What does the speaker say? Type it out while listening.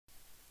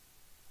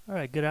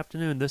Alright, good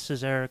afternoon. This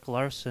is Eric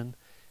Larson,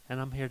 and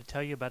I'm here to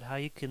tell you about how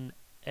you can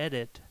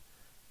edit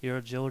your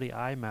Agility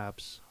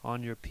iMaps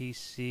on your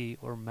PC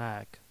or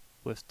Mac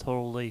with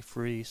totally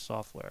free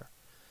software.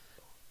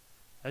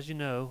 As you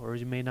know, or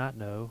you may not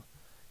know,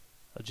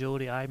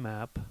 Agility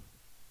iMap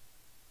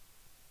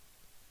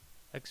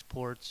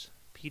exports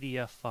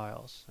PDF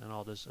files, and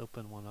I'll just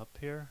open one up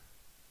here.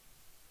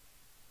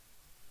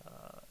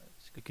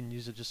 You can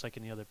use it just like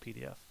any other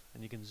PDF,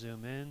 and you can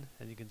zoom in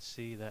and you can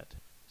see that.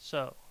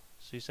 So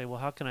you say, well,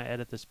 how can I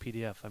edit this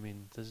PDF? I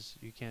mean,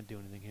 you can't do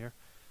anything here.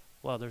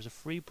 Well, there's a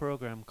free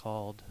program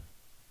called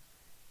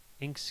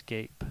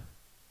Inkscape.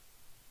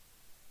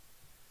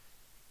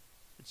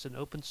 It's an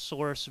open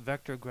source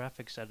vector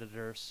graphics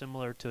editor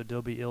similar to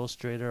Adobe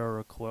Illustrator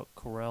or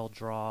Corel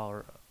Draw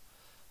or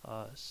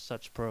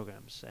such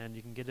programs. And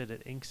you can get it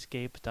at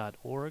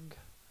inkscape.org.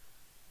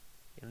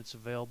 And it's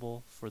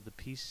available for the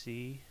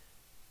PC,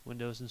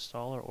 Windows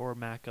installer, or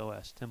Mac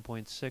OS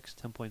 10.6,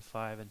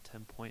 10.5, and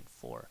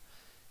 10.4.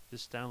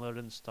 Just download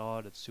and install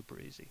it. It's super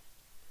easy.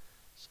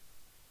 So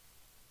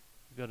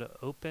go to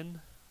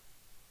Open.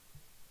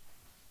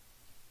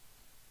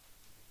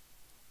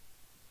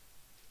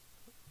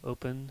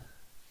 Open.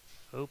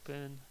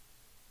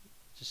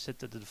 Just hit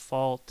the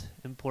default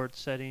import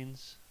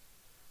settings.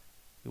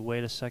 You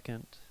wait a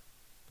second.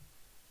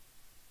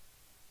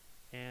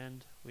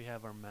 And we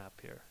have our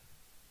map here.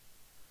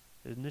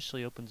 It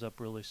initially opens up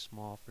really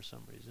small for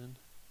some reason.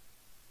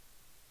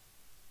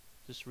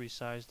 Just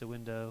resize the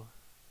window.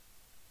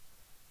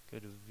 Go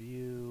to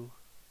View.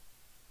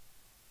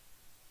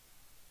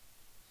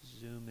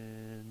 Zoom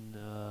in.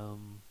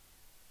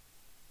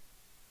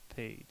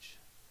 Page.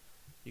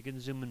 You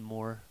can zoom in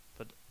more,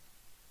 but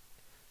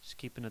just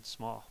keeping it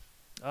small.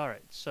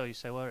 Alright, so you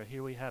say, well,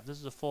 here we have, this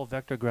is a full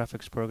vector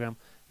graphics program.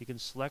 You can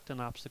select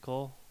an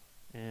obstacle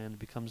and it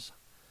becomes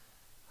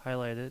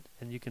highlighted,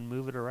 and you can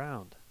move it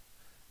around.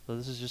 So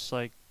this is just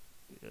like,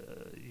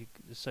 you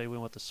say we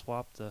want to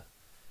swap the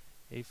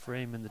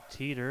A-frame and the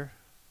teeter.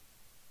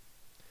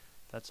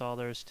 That's all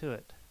there is to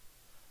it.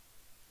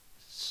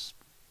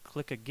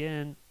 Click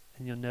again,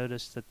 and you'll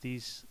notice that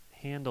these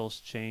handles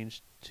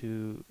change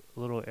to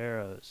little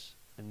arrows,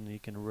 and you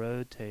can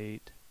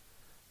rotate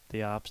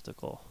the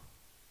obstacle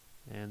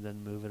and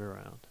then move it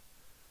around.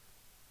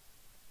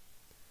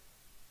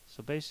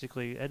 So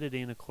basically,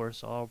 editing, of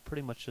course, all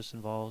pretty much just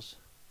involves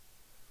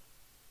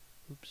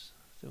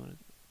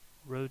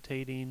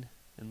rotating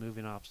and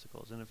moving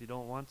obstacles. And if you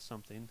don't want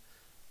something,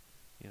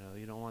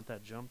 you don't want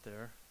that jump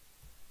there,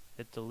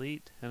 hit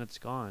delete and it's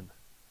gone.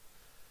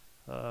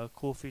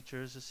 Cool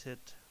features is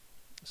hit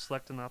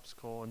select an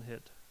obstacle and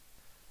hit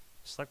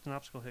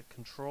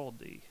Control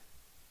D,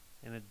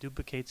 and it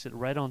duplicates it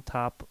right on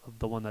top of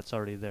the one that's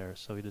already there.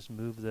 So you just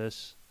move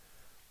this,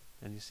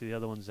 and you see the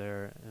other one's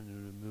there, and you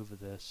remove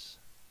this,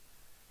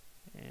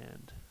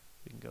 and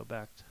we can go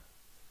back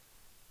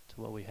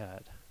to what we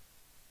had.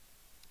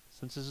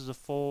 Since this is a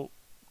full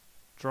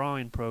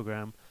drawing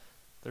program,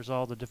 there's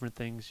all the different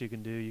things you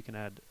can do. You can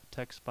add a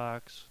text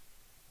box,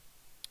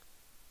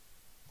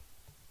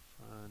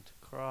 front,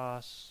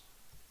 cross,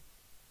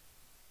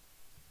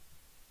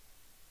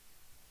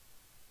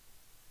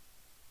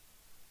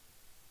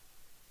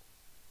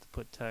 to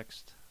put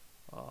text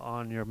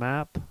on your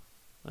map.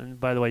 And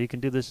by the way, you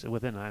can do this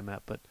within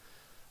iMap, but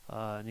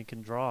and you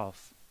can draw.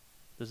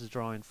 This is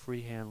drawing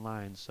freehand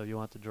lines, so you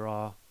want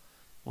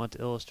to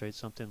illustrate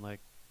something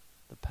like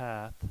the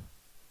path.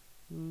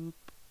 And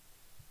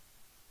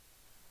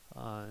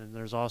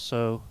there's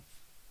also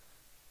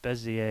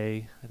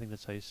Bezier, I think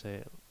that's how you say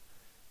it,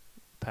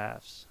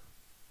 paths.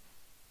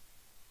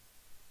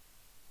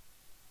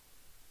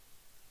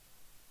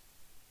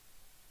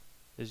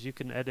 You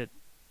can edit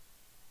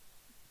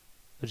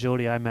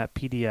Agility iMap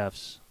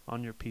PDFs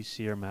on your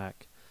PC or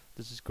Mac.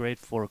 This is great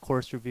for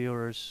course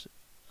reviewers.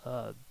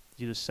 You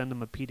just send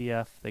them a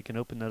PDF, they can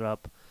open it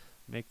up,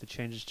 make the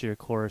changes to your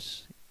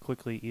course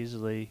quickly,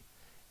 easily,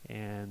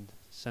 and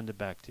send it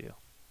back to you.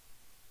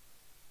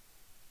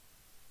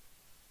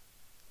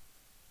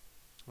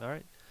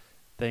 Alright,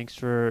 thanks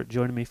for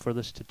joining me for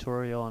this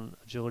tutorial on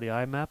Agility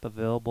iMap,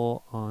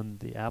 available on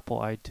the Apple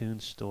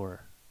iTunes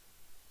Store.